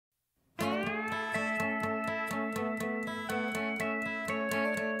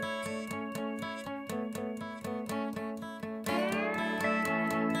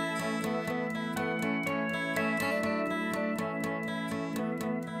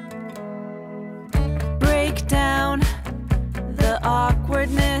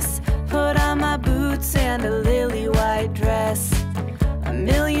notes and a lily white dress. A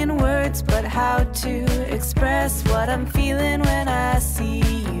million words, but how to express what I'm feeling when I see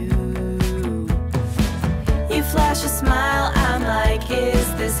you. You flash a smile, I'm like,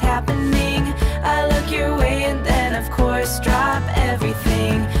 is this happening? I look your way and then of course drop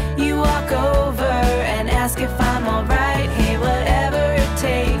everything. You walk over and ask if I'm alright. Hey, whatever it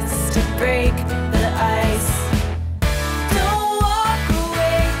takes to break the ice. Don't walk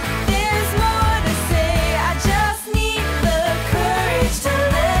away, there's more to say. I just need the courage to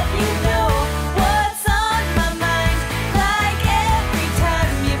let you know what's on my mind. Like every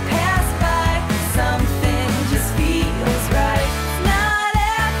time you pass by, something just feels right. Not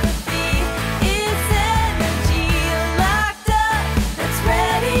apathy, it's energy locked up that's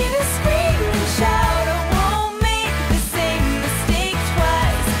ready to scream and shout. I won't make the same mistake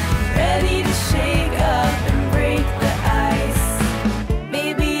twice. Ready to shake up and break the ice.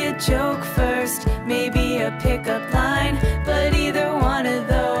 Maybe a joke first, maybe a pickup line, but either one of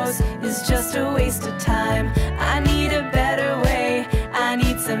those is just a waste of time. I need a better way, I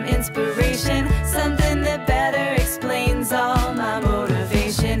need some inspiration, something that better explains all my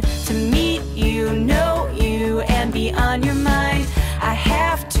motivation. To meet you, know you, and be on your mind. I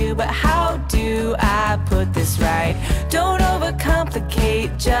have to, but how do I put this right? Don't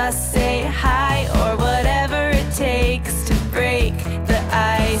overcomplicate, just say hi or whatever it takes to break the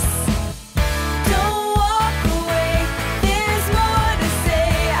ice. Don't walk away, there's more to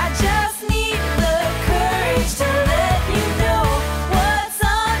say. I just need the courage to let you know what's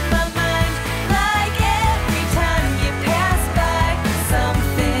on my mind. Like every time you pass by,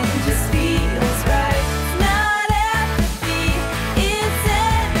 something just feels right. Not apathy, it's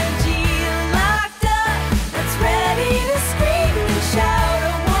energy locked up that's ready to scream and shout.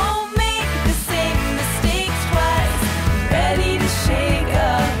 I won't make the same mistakes twice. Ready to shake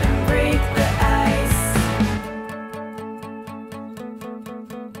up and break the ice.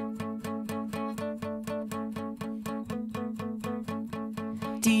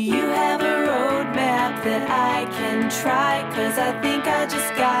 Do you have a roadmap that I can try? 'Cause I think I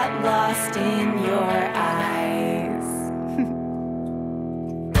just got lost in your eyes.